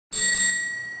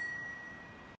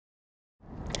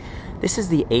This is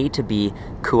the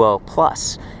A2B Kuo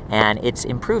Plus, and it's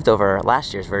improved over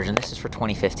last year's version. This is for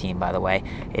 2015, by the way.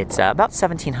 It's about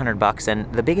 $1,700,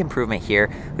 and the big improvement here,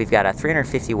 we've got a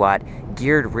 350 watt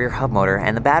geared rear hub motor,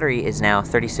 and the battery is now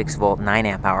 36 volt 9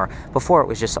 amp hour. Before it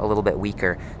was just a little bit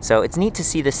weaker. So it's neat to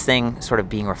see this thing sort of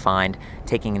being refined,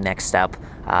 taking the next step.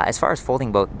 As far as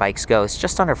folding bikes go, it's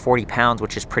just under 40 pounds,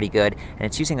 which is pretty good, and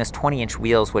it's using those 20-inch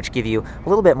wheels, which give you a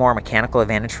little bit more mechanical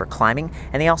advantage for climbing,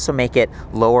 and they also make it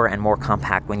lower and more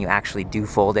compact when you actually do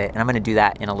fold it, and I'm going to do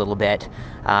that in a little bit.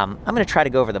 I'm going to try to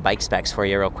go over the bike specs for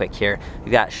you real quick here.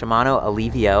 We've got Shimano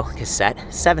Alivio cassette,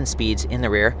 7 speeds in the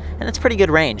rear, and that's pretty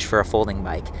good range for a folding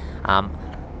bike.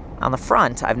 On the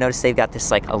front, I've noticed they've got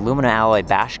this like aluminum alloy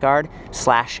bash guard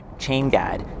 / chain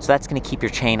guide. So that's gonna keep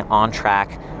your chain on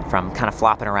track from kind of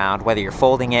flopping around, whether you're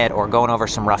folding it or going over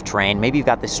some rough terrain. Maybe you've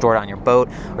got this stored on your boat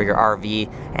or your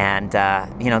RV, and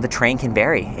you know, the terrain can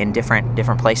vary in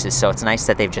different places. So it's nice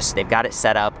that they've got it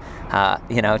set up,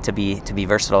 you know, to be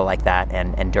versatile like that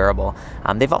and durable.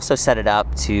 They've also set it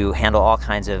up to handle all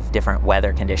kinds of different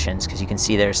weather conditions, because you can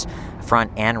see there's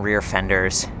front and rear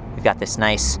fenders. We've got this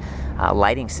nice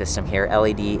lighting system here,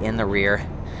 LED in the rear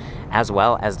as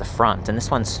well as the front, and this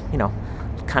one's, you know,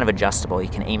 kind of adjustable. You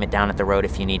can aim it down at the road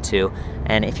if you need to,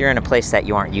 and if you're in a place that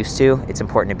you aren't used to, it's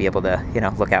important to be able to, you know,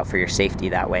 look out for your safety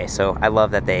that way. So I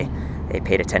love that they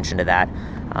paid attention to that.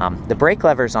 The brake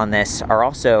levers on this are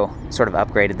also sort of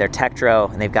upgraded. They're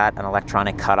Tektro, and they've got an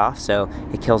electronic cutoff, so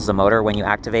it kills the motor when you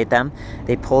activate them.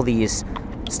 They pull these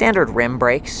standard rim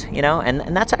brakes, you know,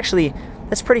 and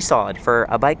that's pretty solid for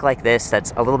a bike like this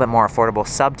that's a little bit more affordable,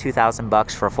 sub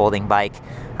 $2,000 for a folding bike.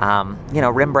 You know,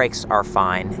 rim brakes are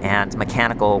fine, and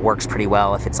mechanical works pretty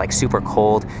well if it's like super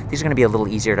cold. These are going to be a little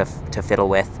easier to fiddle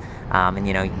with, and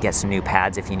you know, you can get some new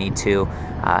pads if you need to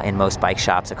in most bike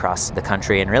shops across the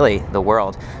country and really the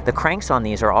world. The cranks on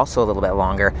these are also a little bit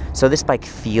longer, so this bike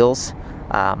feels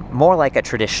more like a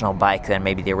traditional bike than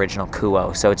maybe the original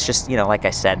Kuo. So it's just, you know, like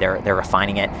I said, they're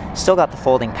refining it. Still got the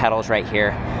folding pedals right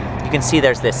here. You can see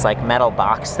there's this like metal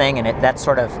box thing, and that's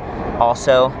sort of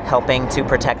also helping to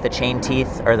protect the chain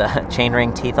teeth or the chain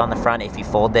ring teeth on the front if you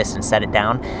fold this and set it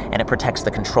down, and it protects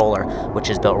the controller, which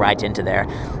is built right into there.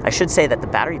 I should say that the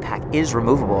battery pack is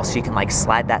removable, so you can like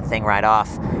slide that thing right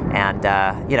off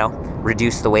and you know,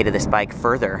 reduce the weight of this bike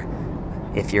further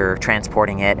if you're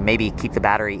transporting it, and maybe keep the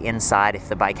battery inside if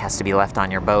the bike has to be left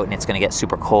on your boat and it's going to get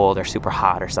super cold or super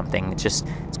hot or something. It's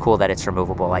cool that it's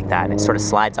removable like that, and it sort of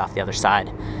slides off the other side.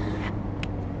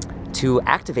 To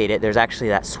activate it, there's actually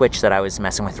that switch that I was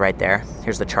messing with right there.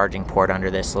 Here's the charging port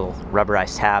under this little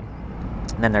rubberized tab.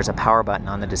 And then there's a power button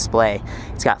on the display.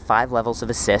 It's got 5 levels of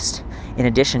assist in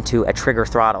addition to a trigger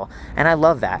throttle. And I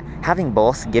love that. Having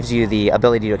both gives you the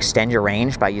ability to extend your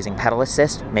range by using pedal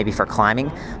assist, maybe for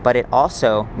climbing, but it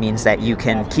also means that you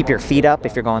can keep your feet up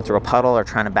if you're going through a puddle or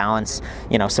trying to balance,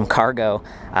 you know, some cargo,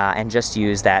 and just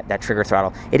use that trigger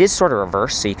throttle. It is sort of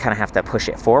reverse, so you kind of have to push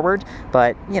it forward,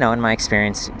 but you know, in my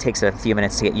experience, it takes a few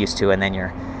minutes to get used to, and then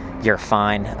you're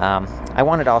fine. I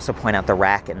wanted to also point out the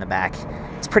rack in the back.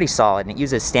 It's pretty solid, and it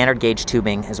uses standard gauge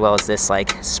tubing as well as this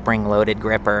like spring-loaded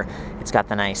gripper. It's got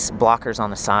the nice blockers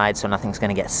on the side, so nothing's going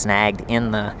to get snagged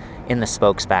in the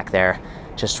spokes back there.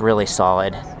 Just really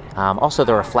solid. Also,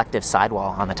 the reflective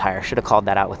sidewall on the tire, should have called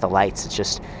that out with the lights. It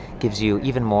just gives you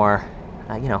even more,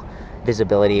 you know,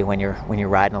 visibility when you're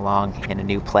riding along in a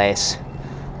new place.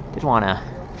 Did want to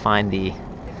find the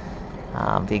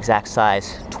exact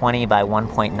size, 20 by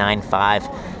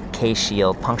 1.95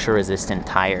 K-Shield puncture-resistant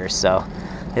tires, so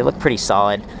they look pretty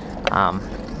solid. A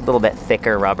little bit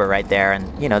thicker rubber right there,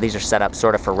 and you know, these are set up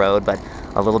sort of for road, but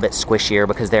a little bit squishier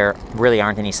because there really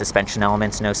aren't any suspension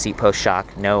elements, no seat post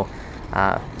shock, no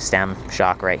stem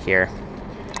shock right here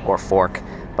or fork,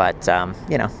 but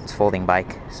you know, it's a folding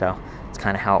bike, so it's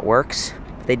kind of how it works.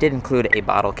 They did include a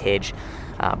bottle cage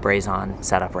braze-on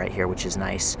setup right here, which is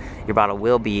nice. Your bottle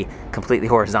will be completely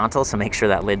horizontal, so make sure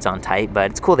that lid's on tight, but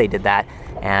it's cool they did that,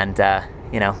 and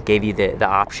you know, gave you the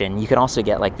option. You can also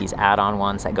get like these add-on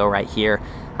ones that go right here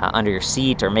under your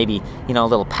seat, or maybe, you know, a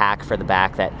little pack for the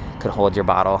back that could hold your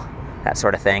bottle, that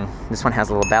sort of thing. This one has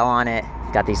a little bell on it.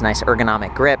 Got these nice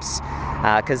ergonomic grips,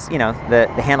 because you know, the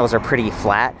handles are pretty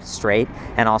flat, straight,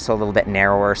 and also a little bit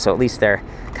narrower, so at least they're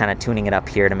kind of tuning it up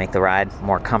here to make the ride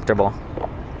more comfortable.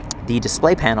 The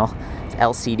display panel is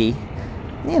LCD.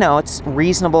 You know, it's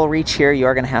reasonable reach here. You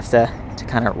are going to have to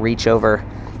kind of reach over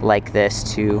like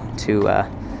this to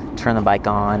turn the bike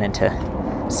on and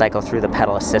to cycle through the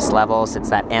pedal assist levels. It's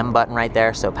that M button right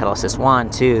there, so pedal assist 1,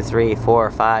 2, 3,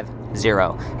 4, 5,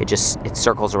 0. It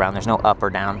circles around. There's no up or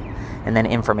down. And then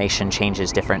information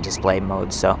changes different display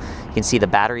modes. So you can see the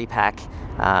battery pack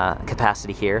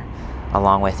capacity here,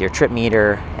 along with your trip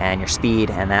meter and your speed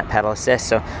and that pedal assist.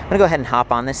 So I'm gonna go ahead and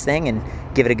hop on this thing and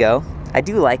give it a go. I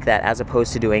do like that as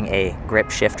opposed to doing a grip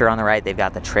shifter on the right, they've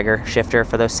got the trigger shifter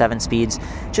for those 7 speeds.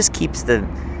 Just keeps the,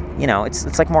 you know,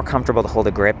 it's like more comfortable to hold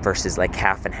a grip versus like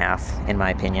half and half, in my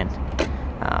opinion.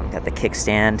 Got the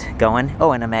kickstand going.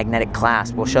 Oh, and a magnetic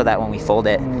clasp. We'll show that when we fold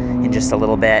it in just a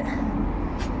little bit. So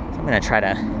I'm gonna try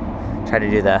to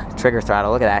do the trigger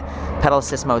throttle. Look at that. Pedal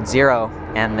assist mode 0,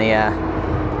 and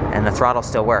the throttle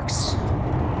still works.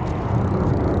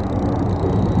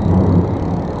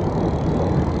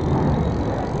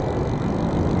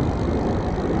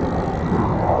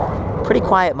 Pretty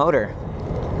quiet motor.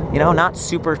 You know, not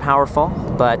super powerful,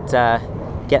 but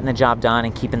getting the job done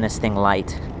and keeping this thing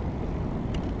light.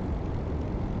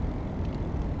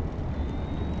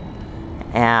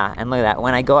 Yeah, and look at that.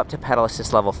 When I go up to pedal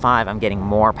assist level 5, I'm getting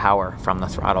more power from the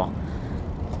throttle.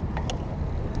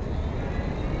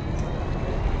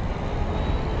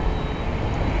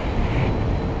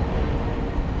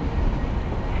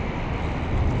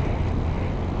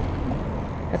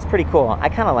 That's pretty cool. I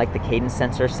kind of like the cadence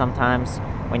sensor sometimes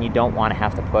when you don't want to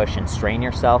have to push and strain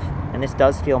yourself. And this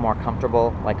does feel more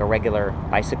comfortable, like a regular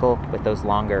bicycle with those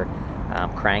longer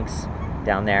cranks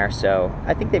down there. So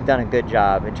I think they've done a good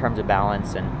job in terms of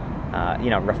balance and you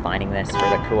know, refining this for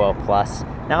the Kuo Plus.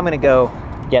 Now I'm gonna go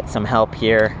get some help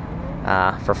here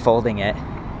for folding it.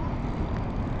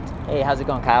 Hey, how's it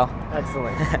going, Kyle?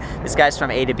 Excellent. This guy's from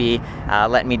A2B,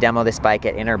 letting me demo this bike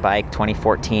at Interbike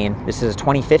 2014. This is a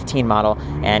 2015 model,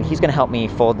 and he's gonna help me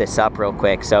fold this up real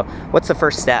quick. So what's the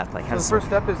first step? Like, So the first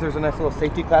step is there's a nice little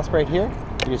safety clasp right here.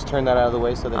 You just turn that out of the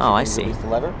way so that you can release the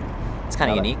lever. It's kind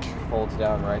of unique. Folds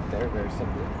down right there, very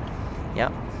simply.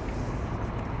 Yep.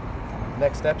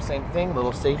 Next step, same thing,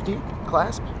 little safety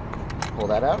clasp. Pull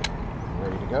that out,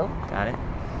 ready to go. Got it.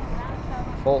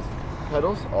 Both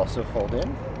pedals also fold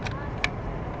in.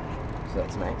 So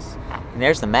that's nice. And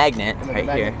there's the magnet And then right the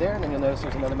magnet here. there, and then you'll notice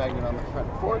there's another magnet on the front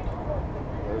fork.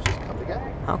 Those just come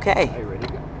together. Okay. Are you ready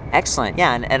to go? Excellent.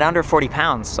 Yeah, and at under 40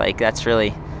 pounds, like that's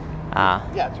really.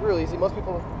 Yeah, it's really easy. Most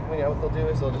people, you know, what they'll do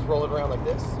is they'll just roll it around like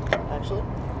this, actually.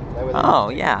 That way Oh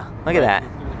yeah, look at that.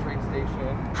 Through the train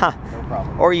station. Huh. No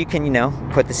problem. Or you can, you know,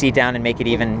 put the seat down and make it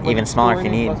even smaller if you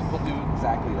need. Most people do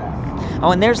exactly that.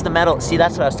 Oh, and there's the metal. See,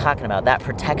 that's what I was talking about. That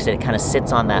protects it. It kind of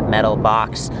sits on that metal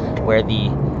box where the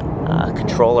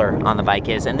controller on the bike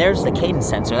is. And there's the cadence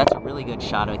sensor. That's a really good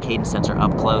shot of a cadence sensor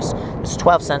up close. These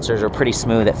 12 sensors are pretty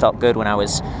smooth. It felt good when I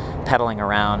was pedaling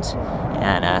around.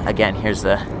 And again, here's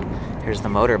the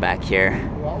motor back here.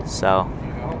 So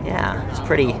yeah, it's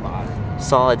pretty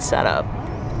solid setup.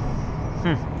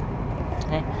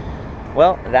 Okay.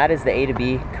 Well, that is the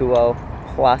A2B Kuo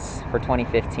Plus for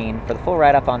 2015. For the full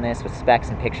write-up on this with specs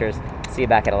and pictures, see you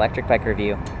back at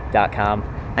ElectricBikeReview.com.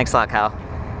 Thanks a lot, Kyle.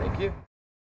 Thank you.